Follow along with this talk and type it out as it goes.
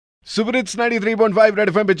Super hits 93.5 red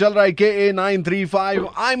FM पे चल रहा है KA 935.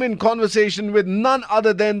 I'm in conversation with none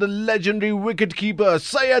other than the legendary wicketkeeper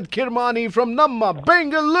Syed Kirmani from Namma,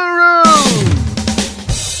 Bengaluru.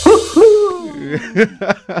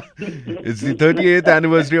 It's the 38th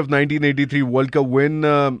anniversary of 1983 World Cup win.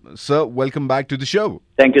 Sir, welcome back to the show.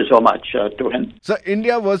 Thank you so much, Tuhin. Sir,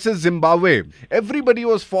 India versus Zimbabwe. Everybody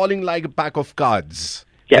was falling like a pack of cards.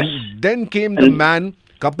 Yes. And then came the man,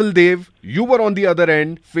 Kapil Dev. You were on the other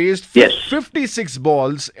end, faced 56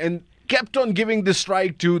 balls and kept on giving the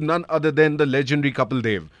strike to none other than the legendary Kapil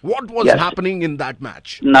Dev. What was happening in that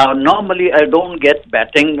match? Now, normally I don't get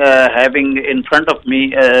batting having in front of me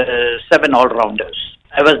 7 all-rounders.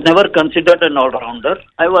 I was never considered an all-rounder.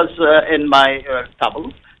 I was in my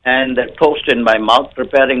towel and a toast in my mouth,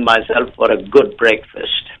 preparing myself for a good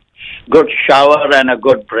breakfast. Good shower and a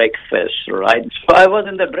good breakfast, right? So I was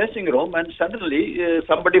in the dressing room and suddenly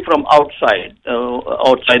somebody from outside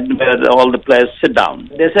where all the players sit down.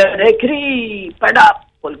 They said, "Hey, Kri, pad up."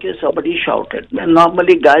 Okay, somebody shouted. And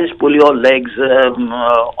normally guys pull your legs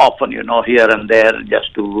often, here and there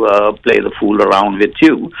just to play the fool around with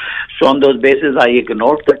you. So on those bases, I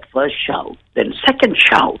ignored that first shout. Then second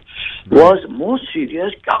shout was more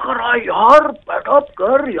serious. क्या कर रहा है यार? Pad up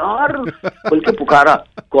कर यार. बोल के पुकारा.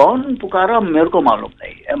 कौन पुकारा मेरे को मालूम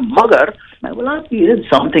नहीं है. मगर मैं बोला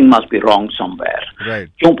something must be wrong somewhere. Right.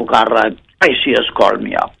 क्यों पुकार रहा है? ICS called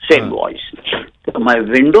me up. Same voice. My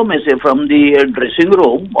window में से from the dressing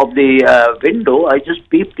room of the window, I just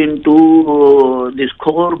peeped into the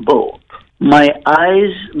scoreboard. My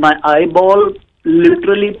eyeball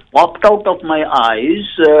literally popped out of my eyes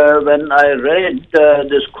when I read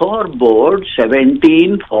the scoreboard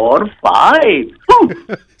 17 for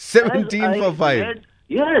 5. 17 for 5.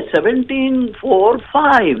 Yes, 17 for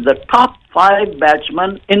 5. The top 5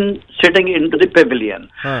 batsmen sitting into the pavilion.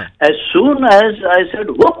 As soon as I said,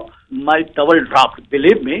 whoop, my towel dropped.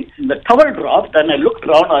 Believe me, the towel dropped and I looked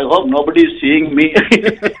around. I hope nobody is seeing me.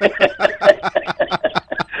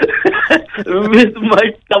 With my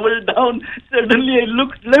towel down, suddenly I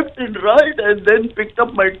looked left and right and then picked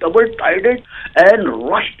up my towel, tied it and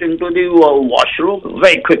rushed into the washroom.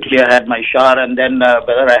 Very quickly I had my shower and then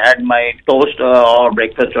whether I had my toast or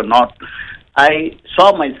breakfast or not, I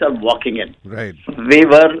saw myself walking in. Right. We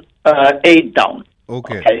were 8 down.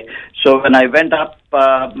 Okay. So when I went up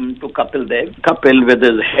to Kapil Dev, Kapil with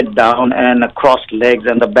his head down and crossed legs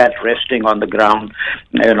and the bat resting on the ground,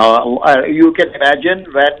 you can imagine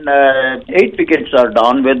when 8 wickets are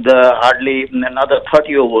down with hardly another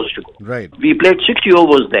 30 overs to go. Right. We played 60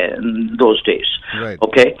 overs there in those days. Right.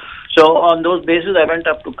 Okay. So on those bases, I went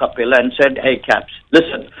up to Kapil and said, "Hey, Caps,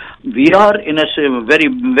 listen, we are in a very,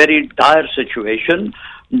 very dire situation.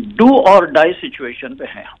 Do or die situation पे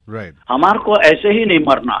है. हमार को ऐसे ही नहीं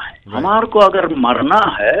मरना है. हमार को अगर मरना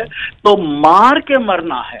है तो मार के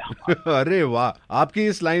मरना है. अरे वाह, आपकी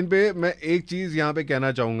इस लाइन पे मैं एक चीज यहाँ पे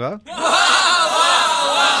कहना चाहूंगा.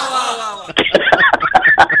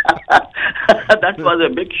 That was a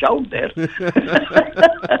big shout there.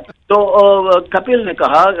 तो कपिल ने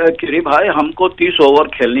कहा कि भाई हमको 30 ओवर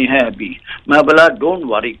खेलनी है अभी. मैं बोला don't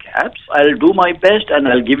worry caps, I will do my best and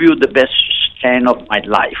I will give you the best stand of my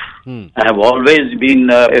life. I have always been,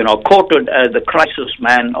 quoted as the crisis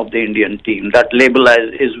man of the Indian team. That label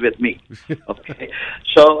is with me. Okay.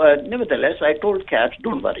 So, nevertheless, I told Caps,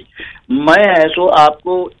 don't worry. मैं ऐसो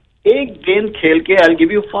आपको एक गेंद खेल के I'll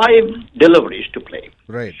give you 5 deliveries to play.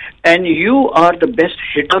 Right. And you are the best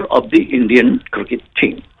hitter of the Indian cricket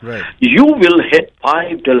team. Right. You will hit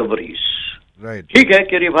 5 deliveries. Right. ठीक है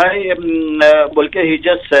किरी भाई बोल के he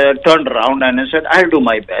just turned around and he said, I'll do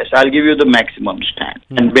my best. I'll give you the maximum stand.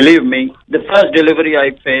 And believe me, the first delivery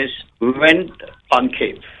I faced went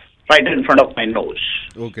concave, right in front of my nose.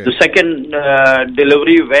 Okay. The second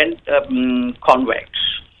delivery went convex,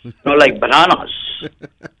 like bananas.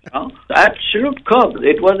 Absolute curve.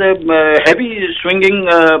 It was a heavy swinging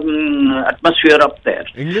atmosphere up there.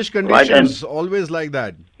 English conditions, always like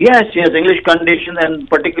that. Yes, English conditions, and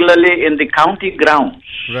particularly in the county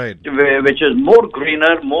grounds, right, which is more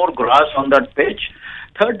greener, more grass on that pitch.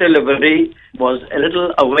 Third delivery was a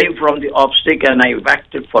little away from the off stick and I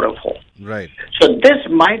whacked it for a 4. Right. So this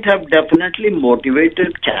might have definitely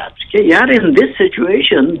motivated Caps. In this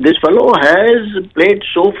situation, this fellow has played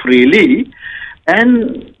so freely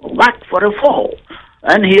and whacked for a 4.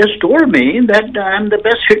 And he has told me that I am the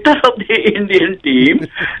best hitter of the Indian team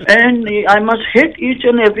and I must hit each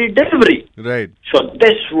and every delivery. Right. So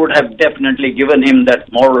this would have definitely given him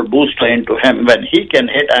that moral booster into him. When he can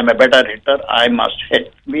hit, I'm a better hitter, I must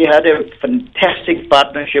hit. We had a fantastic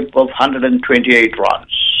partnership of 128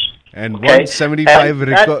 runs. And Okay? 175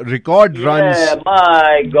 record runs. Yeah,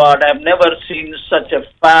 my God, I've never seen such a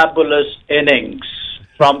fabulous innings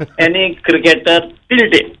from any cricketer till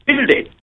date. Till date.